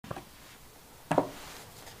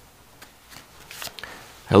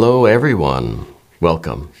Hello everyone.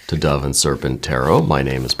 Welcome to Dove and Serpent Tarot. My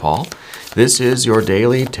name is Paul. This is your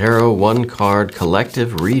daily tarot one-card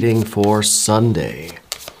collective reading for Sunday.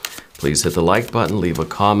 Please hit the like button, leave a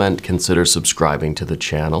comment, consider subscribing to the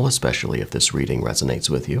channel, especially if this reading resonates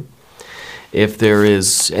with you. If there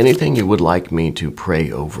is anything you would like me to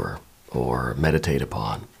pray over or meditate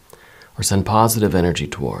upon or send positive energy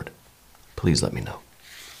toward, please let me know.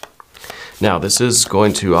 Now, this is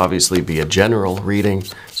going to obviously be a general reading,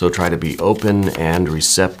 so try to be open and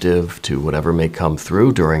receptive to whatever may come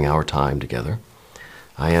through during our time together.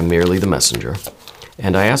 I am merely the messenger,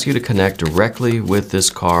 and I ask you to connect directly with this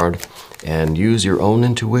card and use your own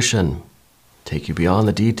intuition. Take you beyond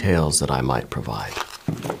the details that I might provide.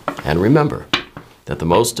 And remember that the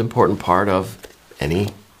most important part of any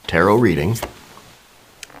tarot reading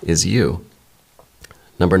is you.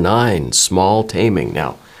 Number 9, small taming.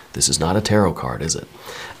 Now, this is not a tarot card, is it?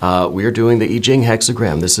 We are doing the Jing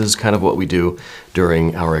hexagram. This is kind of what we do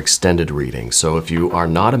during our extended reading. So if you are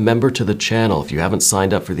not a member to the channel, if you haven't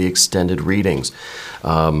signed up for the extended readings,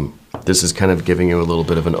 this is kind of giving you a little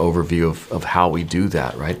bit of an overview of how we do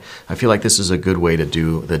that, right? I feel like this is a good way to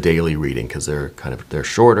do the daily reading because they're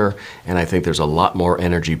shorter, and I think there's a lot more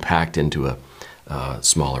energy packed into a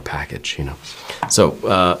smaller package, you know.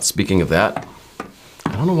 So speaking of that,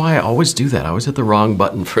 I don't know why I always do that. I always hit the wrong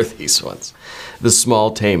button for these ones. The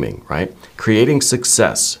small taming, right? Creating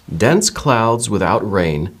success. Dense clouds without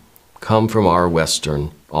rain come from our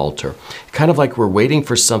western altar. Kind of like we're waiting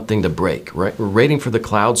for something to break, right? We're waiting for the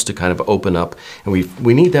clouds to kind of open up, and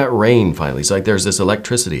we need that rain finally. It's like there's this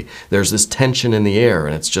electricity. There's this tension in the air,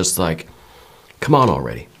 and it's just like, come on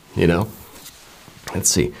already, you know? Let's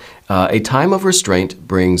see. A time of restraint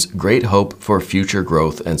brings great hope for future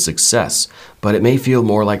growth and success, but it may feel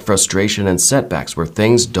more like frustration and setbacks where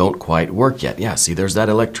things don't quite work yet. Yeah, see, there's that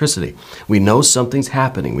electricity. We know something's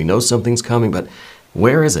happening. We know something's coming, but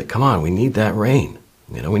where is it? Come on, we need that rain.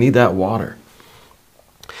 You know, we need that water.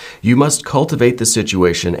 You must cultivate the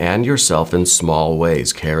situation and yourself in small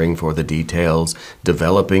ways, caring for the details,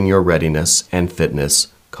 developing your readiness and fitness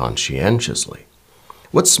conscientiously.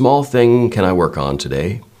 What small thing can I work on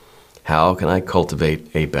today? How can I cultivate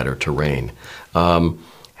a better terrain?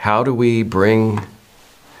 How do we make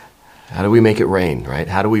it rain, right?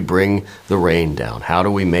 How do we bring the rain down? How do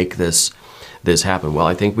we make this happen? Well,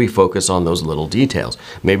 I think we focus on those little details.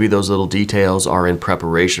 Maybe those little details are in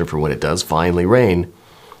preparation for when it does finally rain.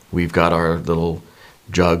 We've got our little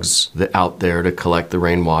jugs out there to collect the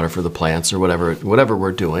rainwater for the plants or whatever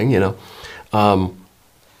we're doing, you know.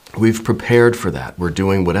 We've prepared for that. We're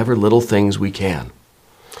doing whatever little things we can.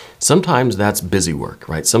 Sometimes that's busy work,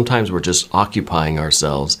 right? Sometimes we're just occupying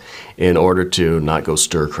ourselves in order to not go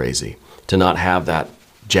stir crazy, to not have that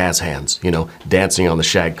jazz hands, you know, dancing on the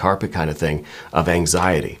shag carpet kind of thing of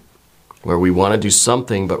anxiety, where we want to do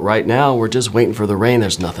something, but right now we're just waiting for the rain.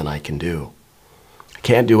 There's nothing I can do. I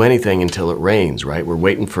can't do anything until it rains, right? We're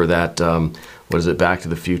waiting for that, what is it, Back to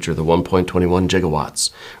the Future, the 1.21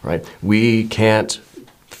 gigawatts, right? We can't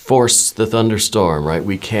force the thunderstorm, right?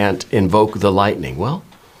 We can't invoke the lightning. Well,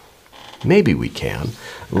 maybe we can.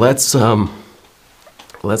 Let's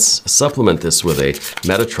supplement this with a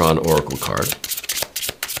Metatron Oracle card.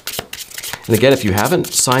 And again, if you haven't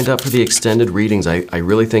signed up for the extended readings, I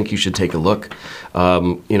really think you should take a look.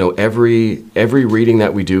 You know, every reading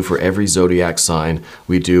that we do for every zodiac sign,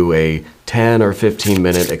 we do a 10 or 15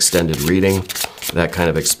 minute extended reading that kind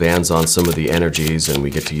of expands on some of the energies, and we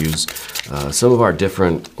get to use some of our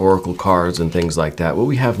different oracle cards and things like that. What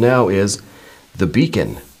we have now is the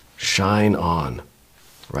beacon. Shine on,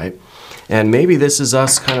 right? And maybe this is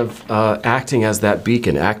us kind of acting as that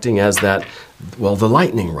beacon, acting as that, well, the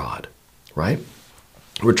lightning rod, right?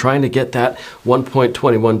 We're trying to get that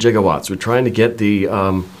 1.21 gigawatts. We're trying to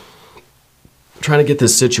get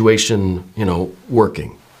this situation, you know,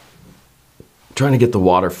 working. Trying to get the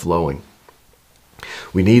water flowing.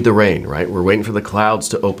 We need the rain, right? We're waiting for the clouds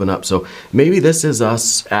to open up. So maybe this is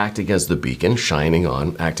us acting as the beacon, shining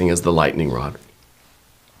on, acting as the lightning rod.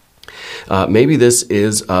 Maybe this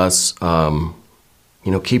is us,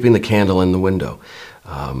 you know, keeping the candle in the window.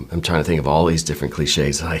 I'm trying to think of all these different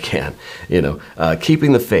cliches that I can, you know,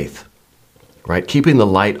 keeping the faith, right? Keeping the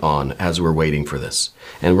light on as we're waiting for this.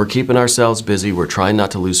 And we're keeping ourselves busy. We're trying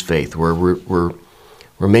not to lose faith. We're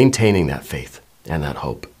maintaining that faith and that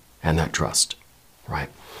hope and that trust, right?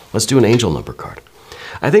 Let's do an angel number card.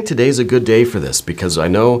 I think today's a good day for this because I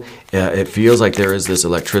know it feels like there is this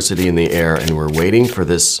electricity in the air and we're waiting for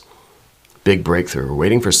this big breakthrough. We're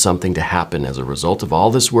waiting for something to happen as a result of all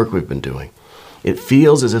this work we've been doing. It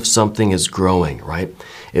feels as if something is growing, right?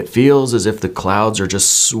 It feels as if the clouds are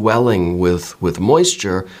just swelling with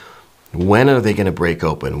moisture. When are they going to break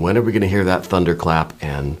open? When are we going to hear that thunderclap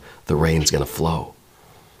and the rain's going to flow?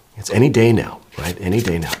 It's any day now, right? Any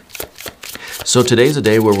day now. So today's a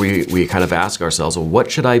day where we kind of ask ourselves, well,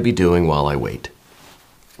 what should I be doing while I wait?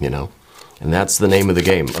 You know, and that's the name of the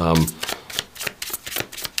game.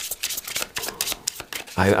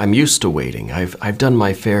 I'm used to waiting. I've done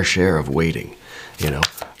my fair share of waiting, you know,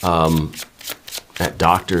 at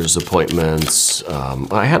doctor's appointments.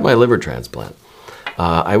 I had my liver transplant.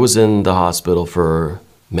 I was in the hospital for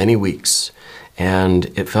many weeks, and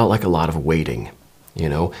it felt like a lot of waiting, you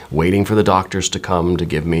know, waiting for the doctors to come to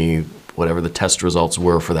give me whatever the test results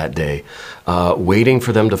were for that day, waiting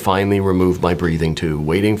for them to finally remove my breathing tube,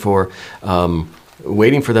 waiting for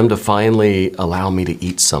them to finally allow me to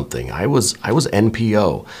eat something. I was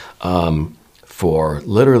NPO for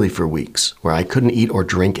literally for weeks, where I couldn't eat or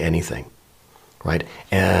drink anything, right?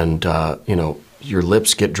 And you know, your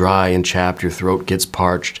lips get dry and chapped, your throat gets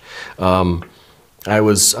parched. I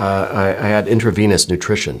had intravenous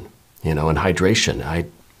nutrition, you know, and hydration. I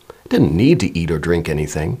didn't need to eat or drink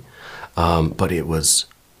anything, but it was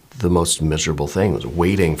the most miserable thing. Was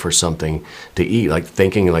waiting for something to eat, like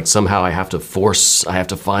thinking like somehow I have to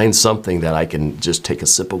find something that I can just take a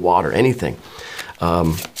sip of water, anything.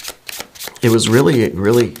 It was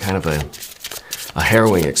really kind of a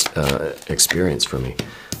harrowing experience for me.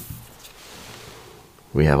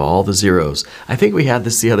 We have all the zeros. I think we had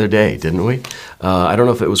this the other day, didn't we? I don't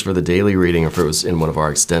know if it was for the daily reading or if it was in one of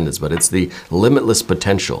our extendeds, but it's the limitless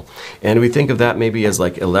potential. And we think of that maybe as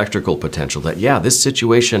like electrical potential, that yeah, this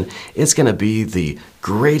situation is going to be the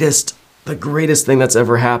greatest thing that's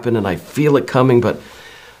ever happened, and I feel it coming, but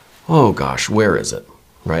oh gosh, where is it,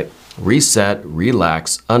 right? Reset,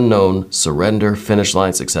 relax, unknown, surrender, finish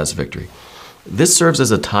line, success, victory. This serves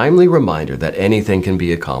as a timely reminder that anything can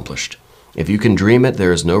be accomplished. If you can dream it,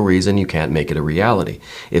 there is no reason you can't make it a reality.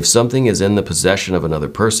 If something is in the possession of another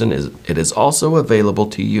person, it is also available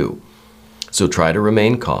to you. So try to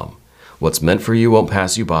remain calm. What's meant for you won't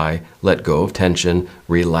pass you by. Let go of tension.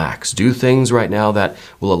 Relax. Do things right now that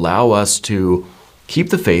will allow us to keep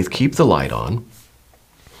the faith, keep the light on,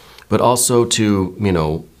 but also to, you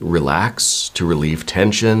know, relax, to relieve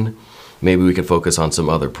tension. Maybe we can focus on some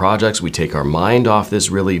other projects. We take our mind off this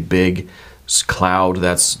really big cloud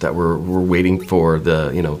that we're waiting for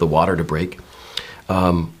the water to break.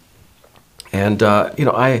 You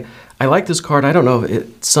know, I like this card. I don't know if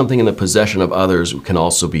it's something in the possession of others can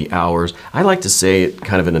also be ours. I like to say it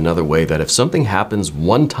kind of in another way, that if something happens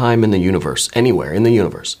one time in the universe, anywhere in the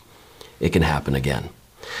universe, it can happen again.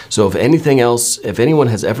 So if anything else, if anyone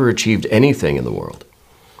has ever achieved anything in the world,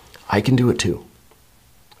 I can do it too,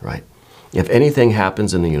 right? If anything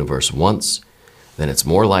happens in the universe once, then it's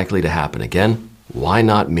more likely to happen again. Why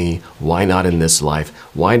not me? Why not in this life?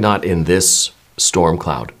 Why not in this storm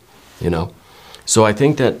cloud? You know? So I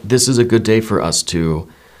think that this is a good day for us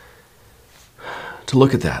to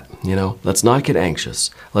look at that, you know? Let's not get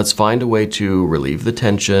anxious. Let's find a way to relieve the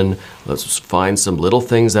tension. Let's find some little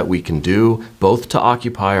things that we can do, both to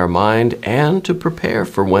occupy our mind and to prepare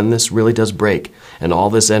for when this really does break and all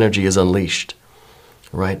this energy is unleashed,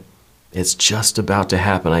 right? It's just about to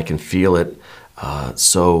happen. I can feel it.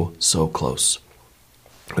 So close.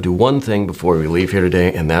 I'll do one thing before we leave here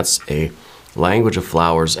today, and that's a Language of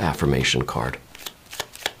Flowers affirmation card.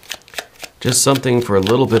 Just something for a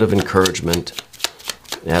little bit of encouragement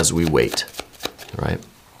as we wait, right?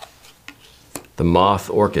 The Moth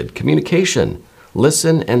Orchid, communication.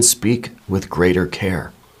 Listen and speak with greater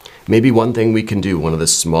care. Maybe one thing we can do, one of the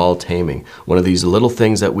small taming, one of these little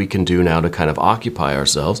things that we can do now to kind of occupy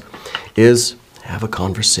ourselves is have a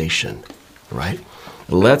conversation. Right?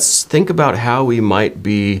 Let's think about how we might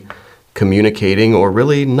be communicating or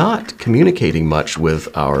really not communicating much with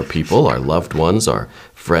our people, our loved ones, our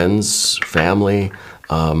friends, family.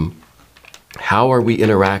 How are we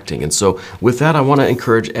interacting? And so with that, I want to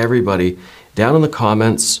encourage everybody down in the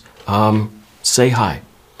comments, say hi.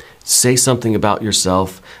 Say something about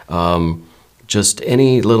yourself. Just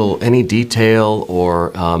any detail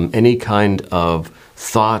or any kind of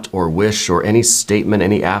thought or wish or any statement,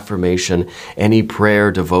 any affirmation, any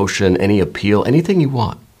prayer, devotion, any appeal, anything you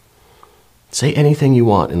want. Say anything you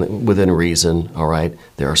want within reason, all right?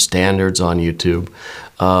 There are standards on YouTube.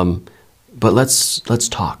 But let's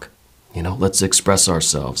talk, you know? Let's express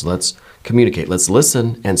ourselves. Let's communicate. Let's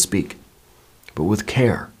listen and speak, but with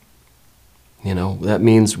care. You know, that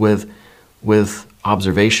means with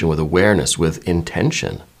observation, with awareness, with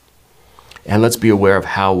intention. And let's be aware of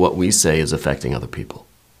how what we say is affecting other people.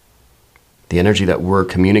 The energy that we're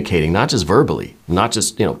communicating, not just verbally, not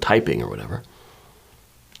just, you know, typing or whatever,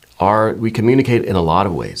 we communicate in a lot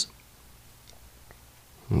of ways.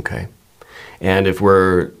 Okay? And if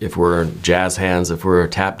we're jazz hands, if we're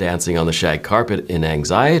tap dancing on the shag carpet in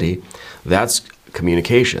anxiety, that's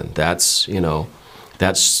communication. That's,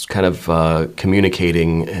 that's kind of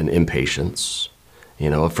communicating an impatience,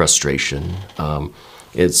 a frustration.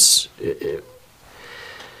 It's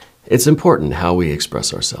important how we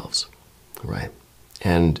express ourselves, right?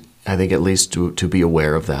 And I think at least to be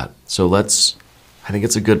aware of that. So I think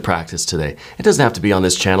it's a good practice today. It doesn't have to be on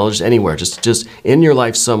this channel, just anywhere, just in your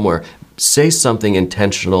life somewhere. Say something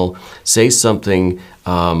intentional, say something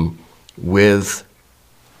with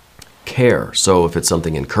care. So if it's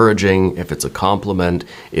something encouraging, if it's a compliment,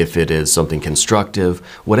 if it is something constructive,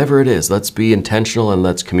 whatever it is, let's be intentional and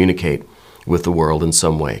let's communicate with the world in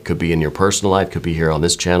some way. It could be in your personal life, could be here on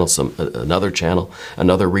this channel,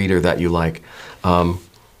 another reader that you like.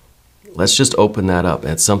 Let's just open that up.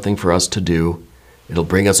 It's something for us to do. It'll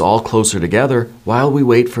bring us all closer together while we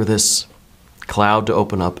wait for this cloud to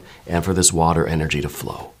open up and for this water energy to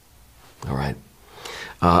flow. All right.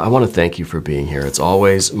 I want to thank you for being here. It's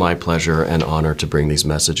always my pleasure and honor to bring these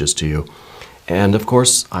messages to you. And of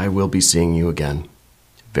course, I will be seeing you again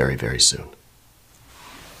very, very soon.